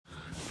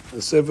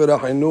The Sefer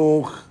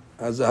HaChinuch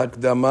has a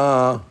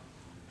Hakdama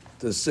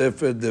to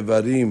Sefer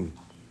Devarim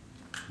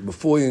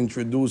before he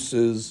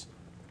introduces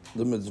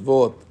the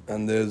mitzvot,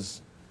 and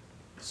there's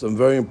some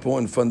very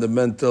important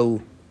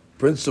fundamental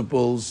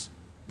principles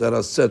that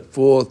are set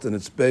forth, and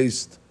it's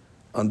based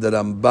on the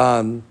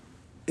Ramban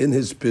in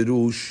his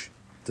Pirush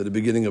to the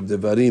beginning of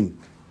Devarim.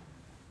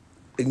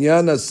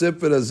 Inyan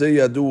HaSefer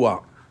Hazeh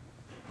Yadua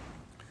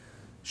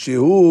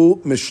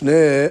Shehu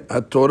Mishneh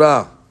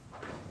HaTorah.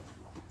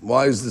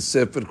 Why is the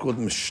Sefer called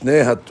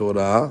Mishneh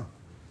HaTorah?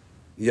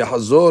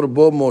 Yahzor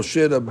bo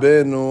Moshe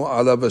Rabbeinu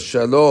alav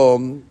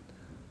shalom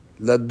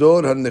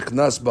lador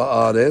hanichnas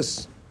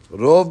ba'aretz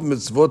rov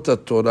mitzvot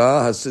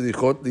HaTorah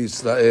hasirichot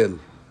liYisrael.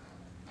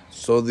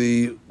 So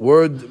the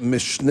word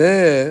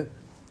Mishneh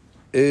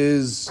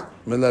is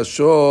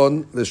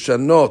melashon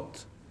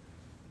leshanot,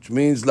 which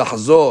means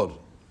lahzor.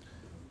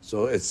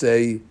 So it's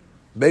a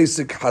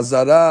basic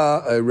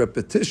hazara, a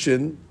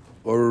repetition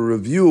or a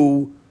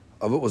review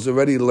of what was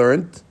already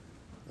learned.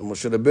 And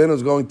Moshe Rabbeinu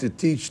is going to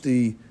teach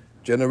the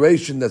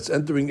generation that's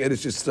entering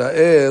Eretz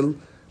Yisrael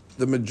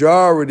the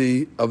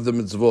majority of the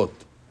mitzvot.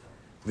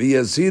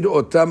 V'yazhir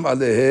otam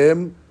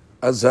alehem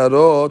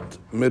azharot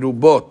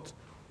merubot.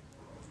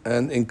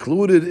 And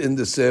included in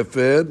the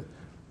Sefer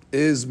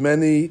is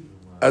many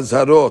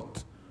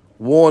azharot,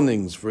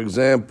 warnings. For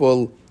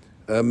example,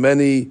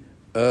 many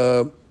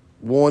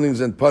warnings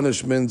and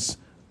punishments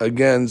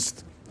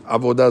against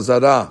avodah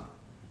zarah.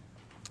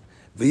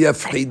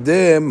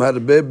 V'yafhidem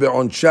harbe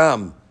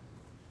be'onsham,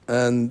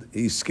 and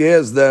he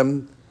scares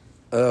them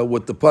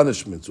with the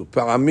punishments.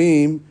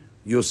 U'pa'amim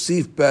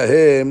yosif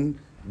bahem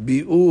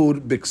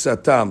bi'ur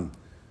biksatam.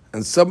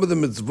 And some of the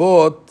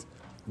mitzvot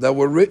that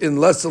were written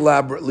less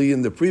elaborately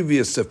in the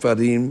previous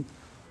Sefarim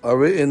are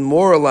written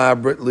more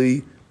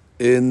elaborately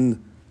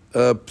in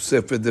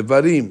Sefer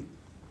Devarim.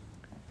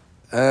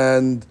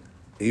 And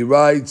he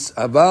writes,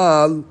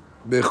 Aval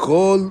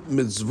bechol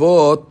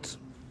mitzvot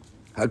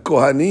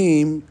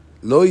hakohanim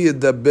lo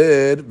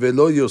yedaber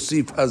velo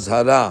yosif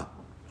azhara.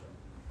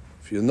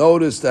 If you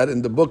notice that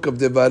in the book of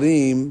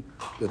Devarim,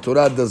 the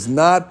Torah does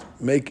not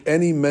make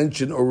any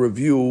mention or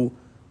review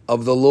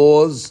of the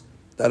laws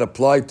that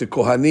apply to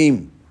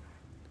kohanim.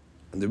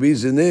 And the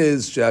reason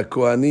is,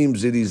 she'akohanim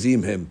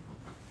zirizim him.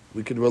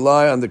 We can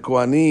rely on the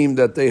kohanim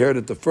that they heard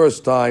it the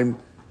first time,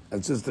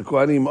 and since the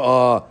kohanim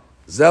are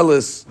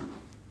zealous,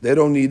 they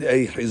don't need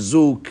a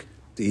chizuk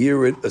to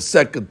hear it a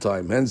second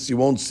time. Hence, you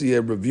won't see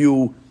a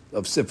review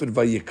of Sefer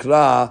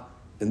Vayikra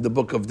in the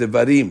book of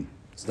Devarim.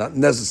 It's not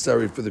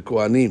necessary for the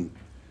Kohanim.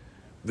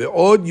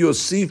 Ve'od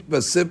yosif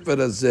b'sefer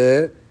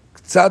hazeh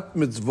k'tzat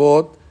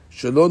mitzvot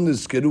shelo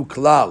nizkeru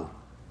klal.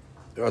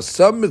 There are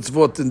some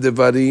mitzvot in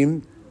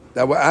Devarim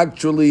that were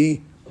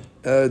actually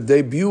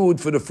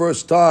debuted for the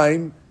first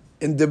time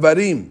in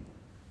Devarim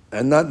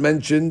and not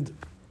mentioned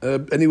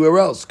anywhere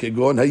else.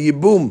 Kegon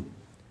hayibum.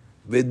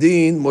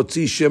 V'din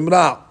motzi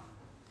shemra,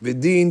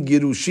 v'din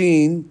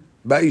girushin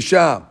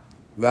ba'isha,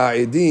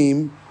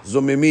 v'a'idim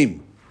zomimim.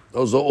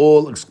 Those are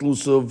all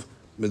exclusive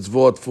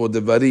mitzvot for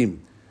Devarim.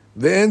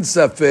 V'en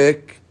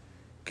safek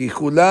ki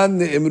chulan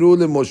ne'emru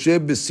leMoshe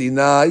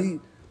b'Sinai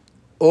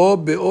o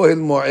be'ohel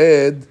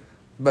mo'ed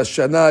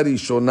b'shana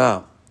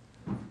rishona.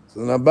 So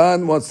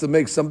Ramban wants to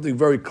make something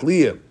very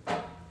clear,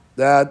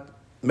 that,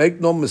 make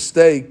no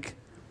mistake,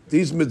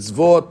 these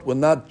mitzvot were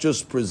not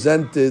just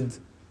presented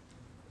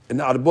in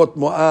Arbot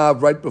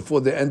Moab right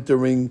before they're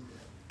entering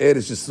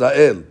Eretz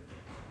Yisrael.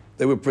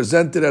 They were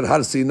presented at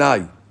Har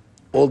Sinai,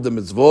 all the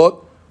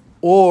mitzvot,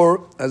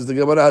 or, as the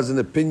Gemara has an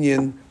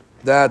opinion,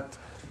 that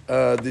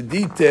the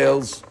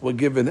details were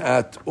given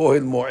at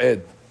Ohel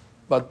Moed.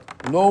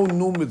 But no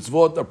new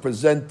mitzvot are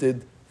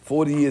presented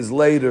 40 years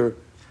later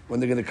when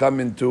they're going to come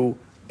into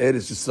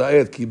Eretz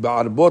Yisrael. Ki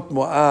ba'arbot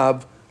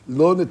Moab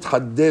lo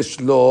nitchadesh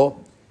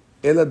lo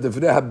ela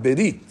devrei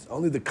haberit.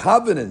 Only the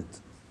covenant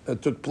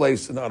took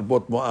place in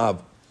Arbot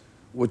Moab,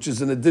 which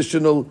is an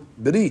additional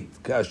berit.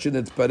 Ka'ashin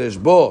et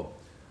paresh bo.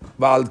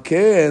 V'al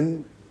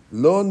ken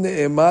lo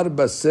ne'emar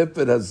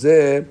b'sefer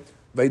hazeh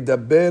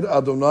v'yidaber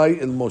Adonai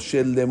el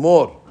Moshe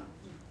lemor.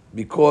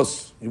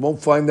 Because you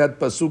won't find that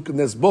pasuk in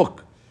this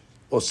book.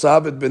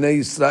 Osav et b'nei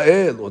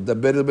Yisrael, or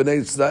daber el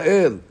b'nei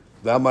Yisrael,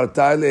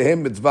 v'amarta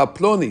elehem mitzvah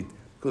plonit.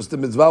 Because the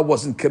mitzvah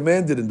wasn't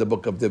commanded in the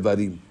book of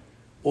Devarim.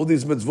 All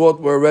these mitzvot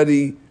were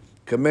already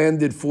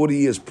commanded 40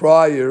 years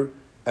prior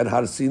at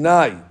Har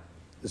Sinai.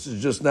 This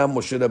is just now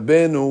Moshe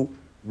Rabbeinu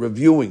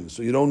reviewing.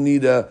 So you don't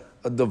need a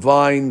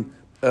divine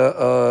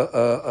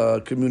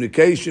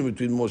communication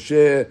between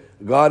Moshe,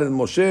 God and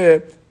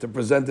Moshe to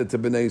present it to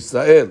Bnei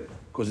Israel,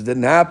 because it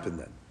didn't happen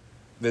then.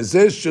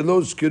 V'zeh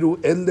shelo zkiru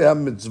ele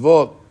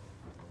ha-mitzvot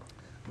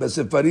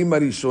b'sefarim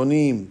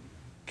harishonim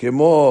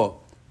kemo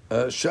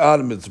sh'ar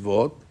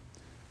mitzvot.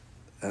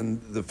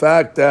 And the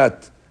fact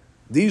that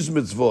these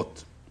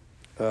mitzvot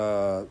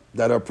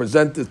that are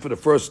presented for the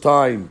first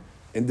time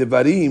in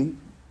Devarim,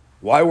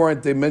 why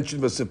weren't they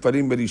mentioned by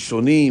Sefarim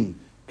Rishonim,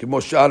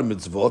 Kemo Shar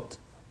Mitzvot?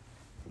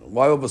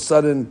 Why all of a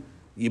sudden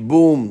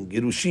Yibum,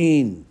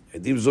 Girushin,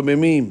 Edim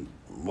Zomimim?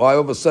 Why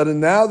all of a sudden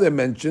now they're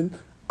mentioned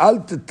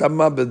Al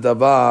titama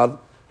bedavar.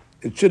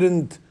 It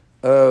shouldn't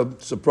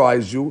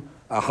surprise you.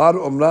 Ahar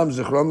omram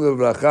zichron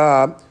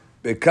levracha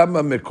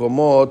bekama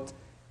mekomot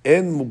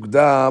en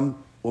mukdam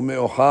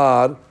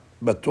umeohar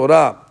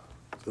b'Torah.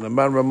 So the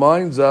man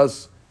reminds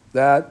us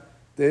that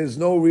there is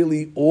no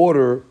really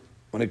order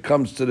when it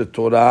comes to the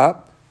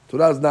Torah.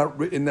 Torah is not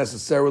written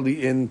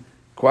necessarily in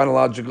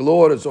chronological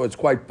order, so it's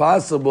quite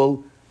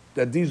possible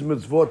that these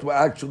mitzvot were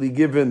actually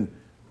given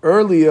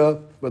earlier,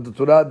 but the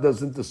Torah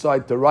doesn't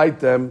decide to write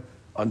them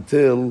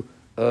until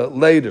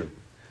later.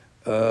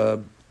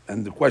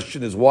 And the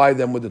question is, why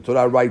then would the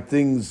Torah write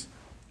things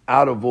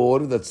out of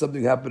order? That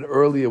something happened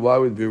earlier, why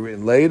would it be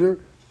written later?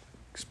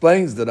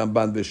 Explains the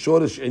Ramban,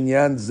 V'shorish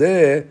inyan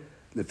zeh,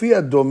 lefi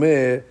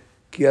hadomeh,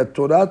 ki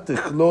haTorah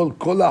tichlol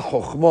kol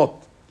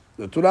hachochmot.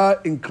 The Torah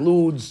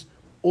includes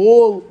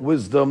all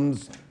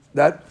wisdoms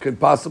that can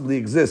possibly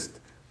exist.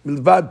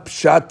 Milvad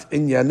pshat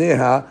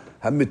inyaneha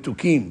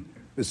hamitukim.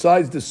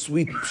 Besides the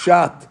sweet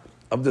pshat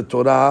of the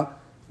Torah,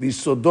 the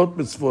sodot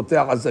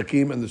mitzvotei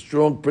hazakim, and the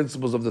strong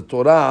principles of the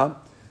Torah,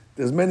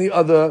 there's many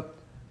other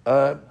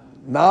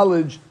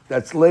knowledge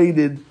that's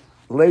laden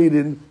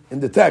in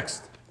the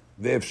text.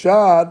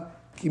 Ve'efshar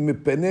ki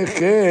mipenei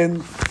chen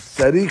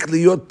tzarich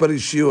liyot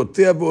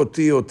parishiotea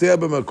ve'otiotea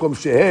b'makom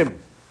shehem.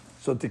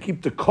 So to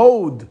keep the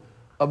code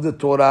of the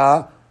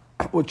Torah,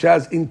 which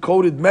has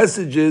encoded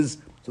messages,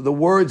 so the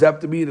words have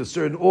to be in a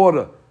certain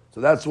order.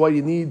 So that's why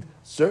you need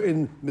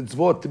certain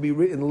mitzvot to be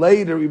written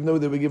later, even though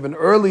they were given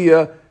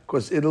earlier,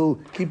 because it'll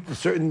keep the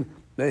certain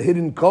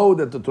hidden code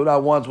that the Torah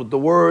wants with the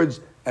words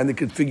and the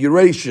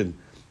configuration.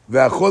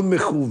 Ve'achol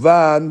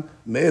mechuvan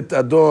me'et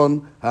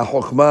adon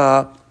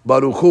ha'chokhmah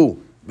baruchu.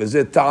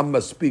 Ve'zeh ta'am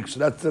maspik. So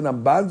that's the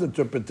Ramban's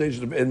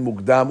interpretation of en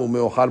mukdam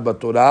u'meochar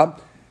b'Torah,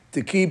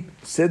 to keep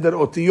seder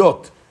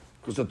otiyot,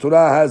 because the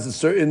Torah has a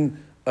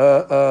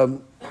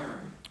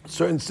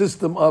certain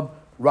system of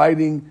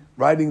writing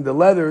the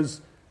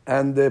letters,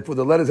 and therefore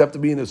the letters have to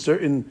be in a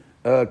certain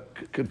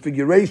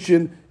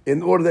configuration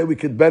in order that we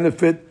could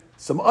benefit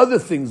some other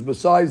things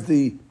besides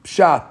the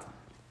pshat,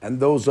 and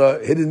those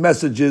hidden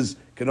messages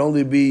can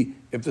only be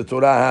if the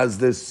Torah has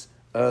this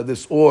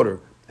order.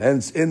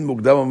 Hence, in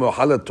Mukdam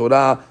U'Meochar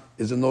Torah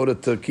is in order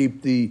to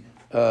keep the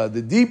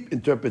deep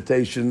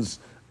interpretations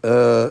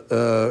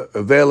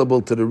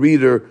available to the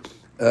reader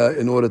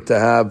in order to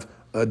have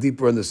a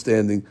deeper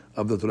understanding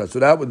of the Torah. So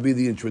that would be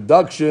the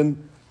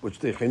introduction, which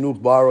the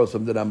Chinuch borrows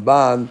from the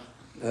Ramban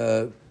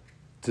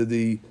to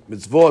the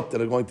mitzvot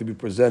that are going to be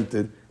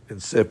presented in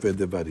Sefer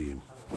Devarim.